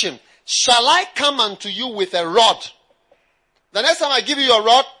 correction. Shall I come unto you with a rod? The next time I give you a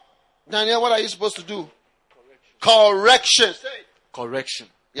rod, Daniel, what are you supposed to do? Correction. Correction.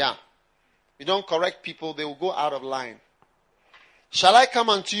 Yeah. You don't correct people, they will go out of line. Shall I come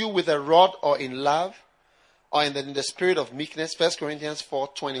unto you with a rod, or in love, or in the spirit of meekness? 1 Corinthians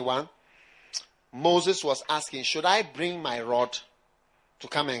 4:21. Moses was asking, should I bring my rod to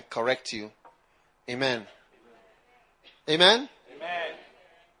come and correct you? Amen. Amen. Amen.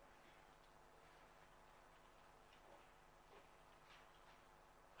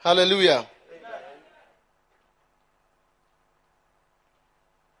 Hallelujah.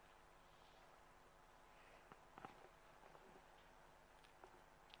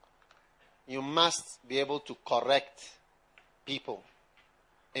 You must be able to correct people.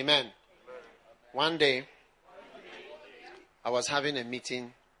 Amen. One day, I was having a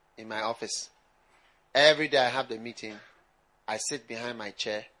meeting in my office. Every day I have the meeting, I sit behind my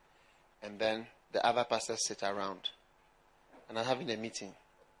chair, and then the other pastors sit around. And I'm having a meeting.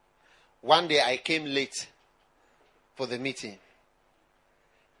 One day I came late for the meeting.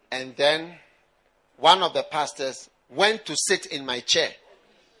 And then one of the pastors went to sit in my chair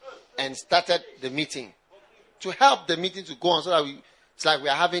and started the meeting to help the meeting to go on, so that it's like we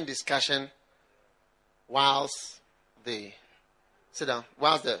are having discussion whilst they sit down,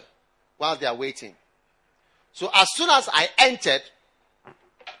 whilst they are waiting. So as soon as I entered,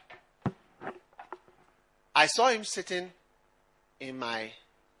 I saw him sitting in my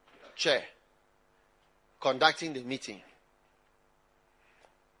chair conducting the meeting.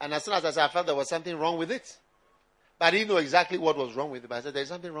 And as soon as I felt there was something wrong with it. But I didn't know exactly what was wrong with it. But I said, there's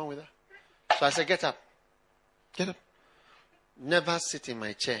something wrong with it. So I said, get up. Get up. Never sit in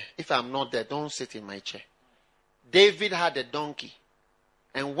my chair. If I'm not there, don't sit in my chair. David had a donkey.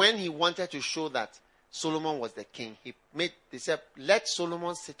 And when he wanted to show that Solomon was the king, he said, let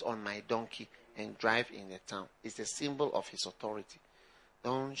Solomon sit on my donkey and drive in the town. It's a symbol of his authority.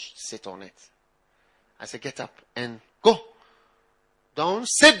 Don't sit on it. I said, get up and go. Don't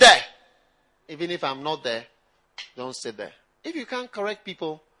sit there. Even if I'm not there, don't sit there. If you can't correct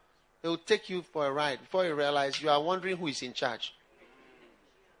people, they will take you for a ride. Before you realize, you are wondering who is in charge.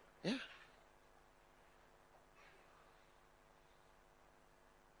 Yeah.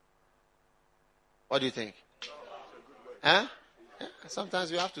 What do you think? Huh? Yeah.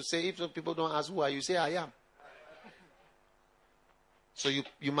 Sometimes you have to say, if some people don't ask who are you, say I am. So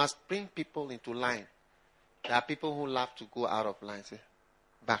you must bring people into line. There are people who love to go out of line. Say,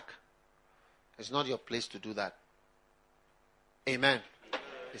 back. It's not your place to do that. Amen.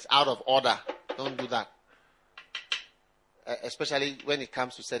 It's out of order. Don't do that. Especially when it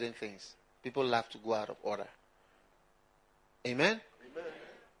comes to certain things. People love to go out of order. Amen? Amen.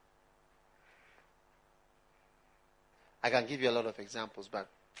 I can give you a lot of examples, but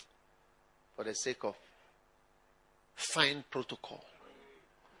for the sake of fine protocol,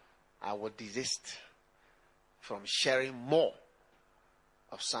 I will desist from sharing more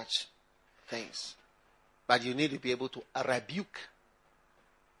of such things. But you need to be able to rebuke.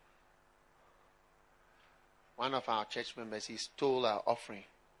 One of our church members, he stole our offering.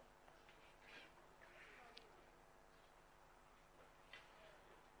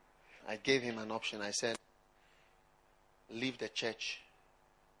 I gave him an option. I said, leave the church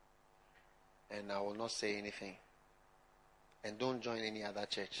and I will not say anything. And don't join any other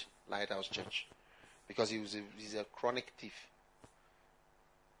church, Lighthouse Church. Because he's a chronic thief.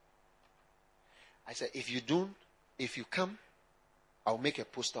 I said, if you come, I'll make a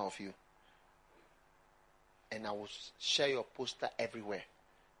poster of you. And I will share your poster everywhere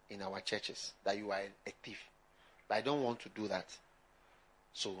in our churches that you are a thief. But I don't want to do that.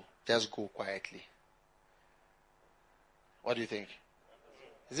 So just go quietly. What do you think?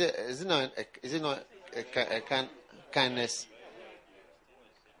 Is it not a kindness?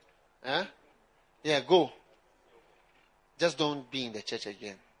 Huh? Yeah, go. Just don't be in the church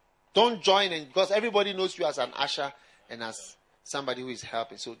again. Don't join in, because everybody knows you as an usher and as somebody who is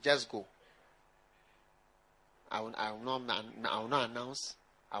helping. So just go. I will not announce.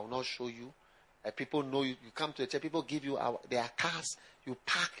 I will not show you. People know you. You come to the church. People give you their cars. You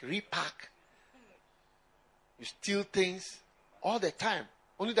pack, repack. You steal things all the time.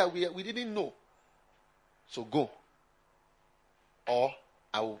 Only that we didn't know. So go. Or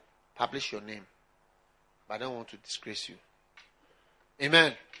I will publish your name. But I don't want to disgrace you.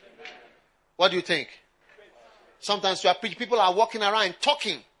 Amen. What do you think? Sometimes you are preaching. People are walking around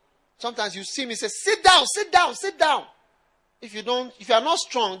talking. Sometimes you see me say, sit down, sit down, sit down. If you are not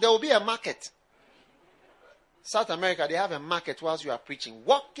strong, there will be a market. South America, they have a market whilst you are preaching.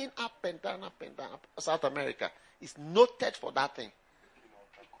 Walking up and down, up and down. South America is noted for that thing.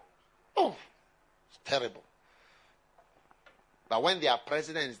 Oh, it's terrible. But when their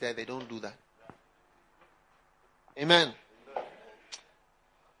president is there, they don't do that. Amen.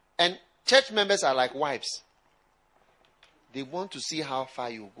 And church members are like wives. They want to see how far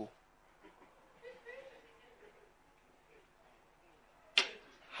you go.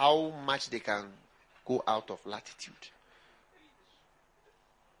 How much they can go out of latitude.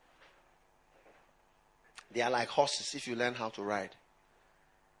 They are like horses if you learn how to ride.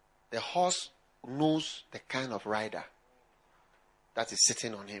 The horse knows the kind of rider that is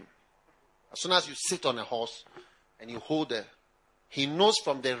sitting on him. As soon as you sit on a horse and you hold he knows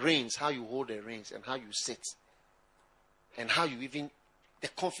from the reins how you hold the reins and how you sit. And how you the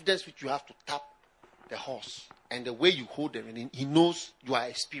confidence which you have to tap the horse. And the way you hold them. And he knows you are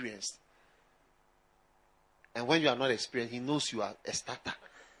experienced. And when you are not experienced, he knows you are a starter.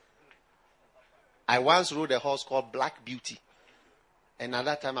 I once rode a horse called Black Beauty. And at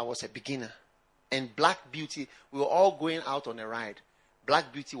that time I was a beginner. And Black Beauty, we were all going out on a ride.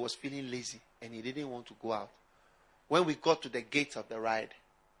 Black Beauty was feeling lazy and he didn't want to go out. When we got to the gates of the ride,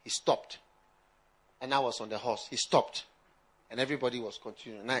 he stopped. And I was on the horse. He stopped. And everybody was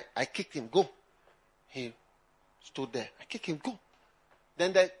continuing. And I kicked him, go. He stood there. I kicked him, go.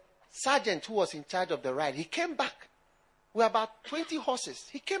 Then the sergeant who was in charge of the ride, he came back. We were about 20 horses.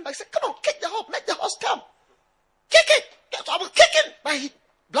 He came back and said, come on, kick the horse, make the horse come. Kick it. I was kicking. But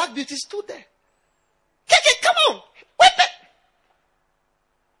Black Beauty stood there. Kick it, come on. Whip it.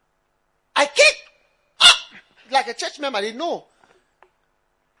 I kicked. Like a church member, they know.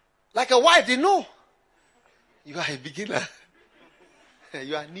 Like a wife, they know. You are a beginner.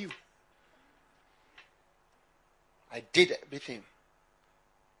 You are new. I did everything.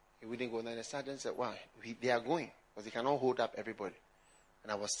 He wouldn't go. And then the sergeant said, why? They are going. Because they cannot hold up everybody.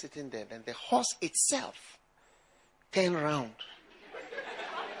 And I was sitting there. Then the horse itself turned around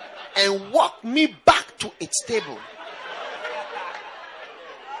and walked me back to its stable.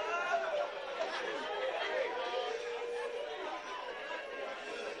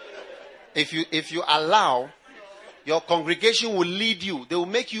 If you allow, your congregation will lead you. They will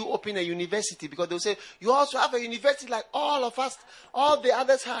make you open a university because they will say, you also have a university like all of us. All the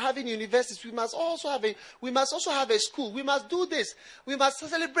others are having universities. We must also have a school. We must do this. We must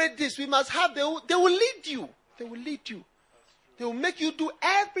celebrate this. We must have, they will lead you. They will lead you. They will make you do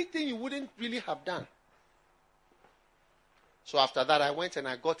everything you wouldn't really have done. So after that, I went and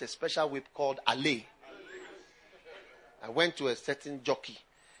I got a special whip called Ale. I went to a certain jockey.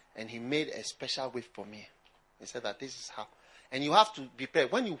 And he made a special whip for me. He said that this is how. And you have to be prepared.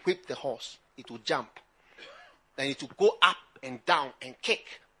 When you whip the horse, it will jump. Then it will go up and down and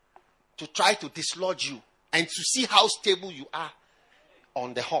kick to try to dislodge you and to see how stable you are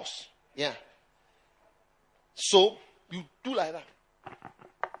on the horse. Yeah. So you do like that.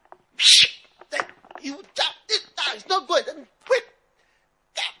 Then you jump it down. It's not good. Then whip.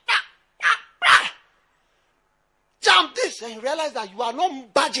 Jump this, and you realize that you are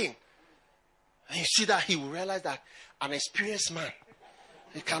not budging. And you see that he will realize that an experienced man,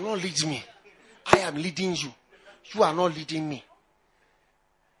 he cannot lead me. I am leading you. You are not leading me.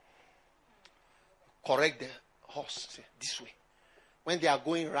 Correct the horse. Say, this way. When they are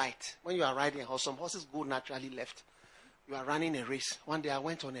going right, when you are riding a horse, some horses go naturally left. You are running a race. One day I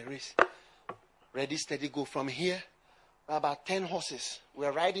went on a race. Ready, steady, go. From here, about 10 horses. We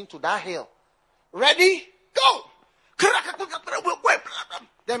are riding to that hill. Ready, go!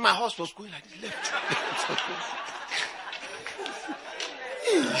 Then my horse was going like this,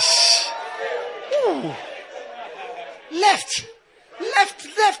 left.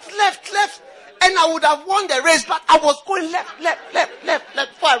 Left. And I would have won the race, but I was going left.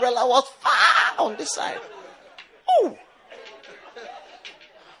 Before I realized I was far on this side. Oh.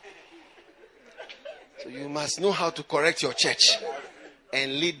 So you must know how to correct your church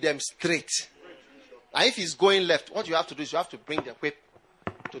and lead them straight. Now, if he's going left, what you have to do is you have to bring the whip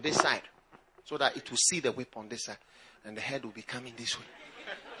to this side so that it will see the whip on this side. And the head will be coming this way.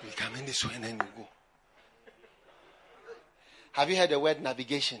 It will come in this way and then you go. Have you heard the word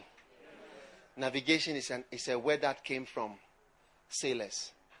navigation? Navigation is a word that came from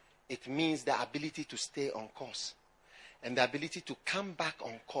sailors. It means the ability to stay on course. And the ability to come back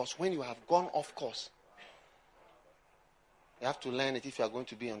on course when you have gone off course. You have to learn it if you are going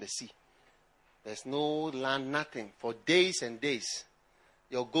to be on the sea. There's no land, nothing. For days and days.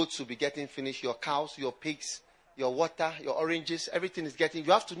 Your goats will be getting finished. Your cows, your pigs, your water, your oranges, everything is getting.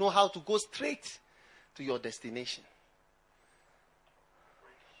 You have to know how to go straight to your destination.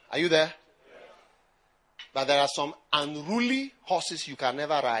 Are you there? But there are some unruly horses you can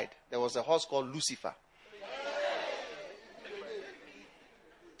never ride. There was a horse called Lucifer.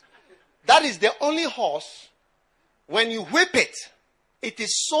 That is the only horse, when you whip it, it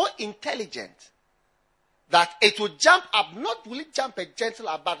is so intelligent that it will jump up, not really jump a gentle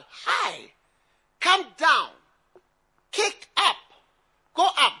up, but high, come down, kick up, go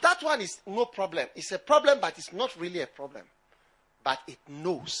up. That one is no problem. It's a problem, but it's not really a problem. But it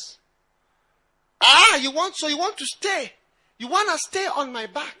knows. You want to stay. You want to stay on my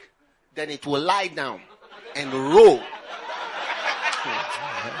back. Then it will lie down. and roll.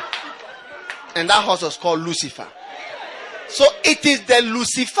 And that horse was called Lucifer. So it is the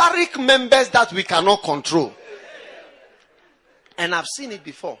Luciferic members that we cannot control. And I've seen it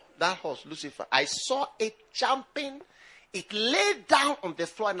before. That horse, Lucifer. I saw it jumping. It laid down on the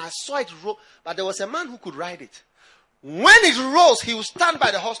floor and I saw it roll. But there was a man who could ride it. When it rolls, he will stand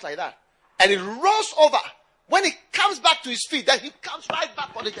by the horse like that. And it rolls over. When it comes back to his feet, then he comes right back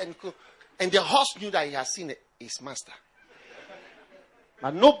on it and the horse knew that he has seen his master.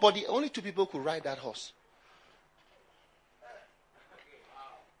 But nobody, only 2 people could ride that horse.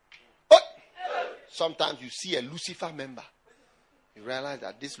 But sometimes you see a Lucifer member. You realize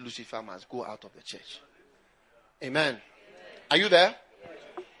that this Lucifer must go out of the church. Amen. Are you there?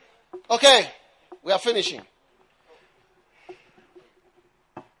 Okay, we are finishing.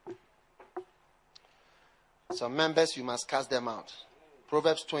 Some members, you must cast them out.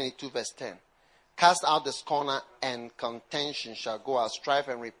 Proverbs 22 verse 10. Cast out the scorner and contention shall go out. Strife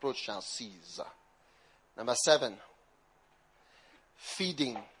and reproach shall cease. Number 7.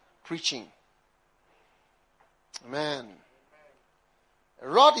 Feeding, preaching. Amen. A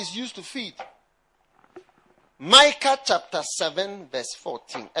rod is used to feed. Micah chapter 7 verse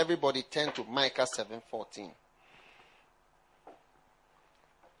 14. Everybody turn to Micah 7:14.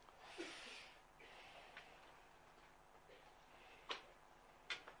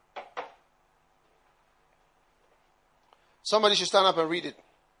 Somebody should stand up and read it.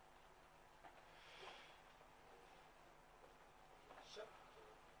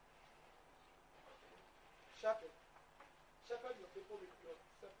 Shepherd your people with your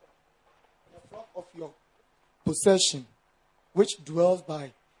scepter, the flock of your possession, which dwells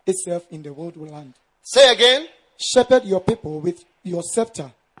by itself in the woodland. Say again. Shepherd your people with your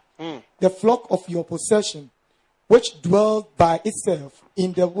scepter, the flock of your possession, which dwells by itself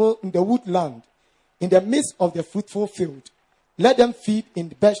in the woodland, in the midst of the fruitful field. Let them feed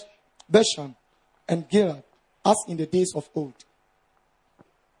in Bashan and Gilead, as in the days of old.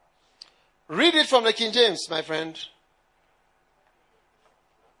 Read it from the King James, my friend.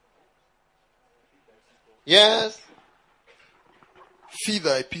 Yes. Feed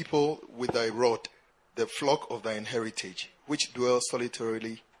thy people with thy rod, the flock of thine heritage, which dwell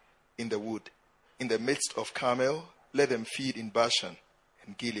solitarily in the wood. In the midst of Carmel, let them feed in Bashan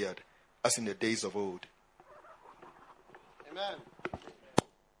and Gilead, as in the days of old. Amen.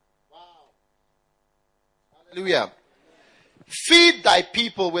 Wow. Hallelujah. Feed thy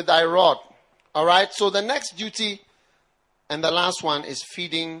people with thy rod. All right. So the next duty and the last one is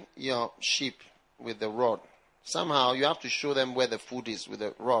feeding your sheep with the rod. Somehow you have to show them where the food is with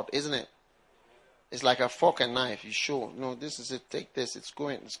the rod, isn't it? It's like a fork and knife. You show, no, this is it. Take this. It's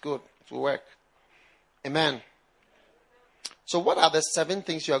going. It's good. It will work. Amen. So what are the 7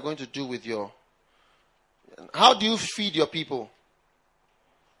 things you are going to do with your... How do you feed your people?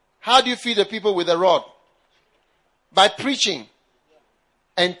 How do you feed the people with a rod? By preaching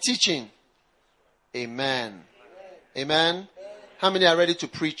and teaching. Amen. Amen. How many are ready to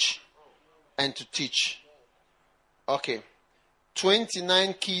preach and to teach? Okay.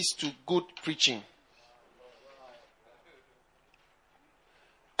 29 keys to good preaching.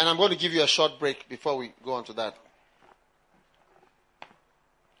 And I'm going to give you a short break before we go on to that.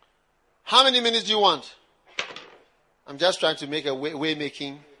 How many minutes do you want? I'm just trying to make a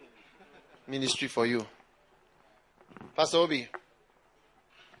way-making ministry for you. Pastor Obi.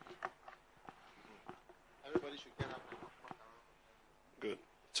 Everybody should get up. Good.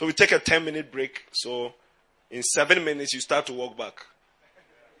 So we take a 10-minute break. So in 7 minutes, you start to walk back.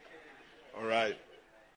 All right.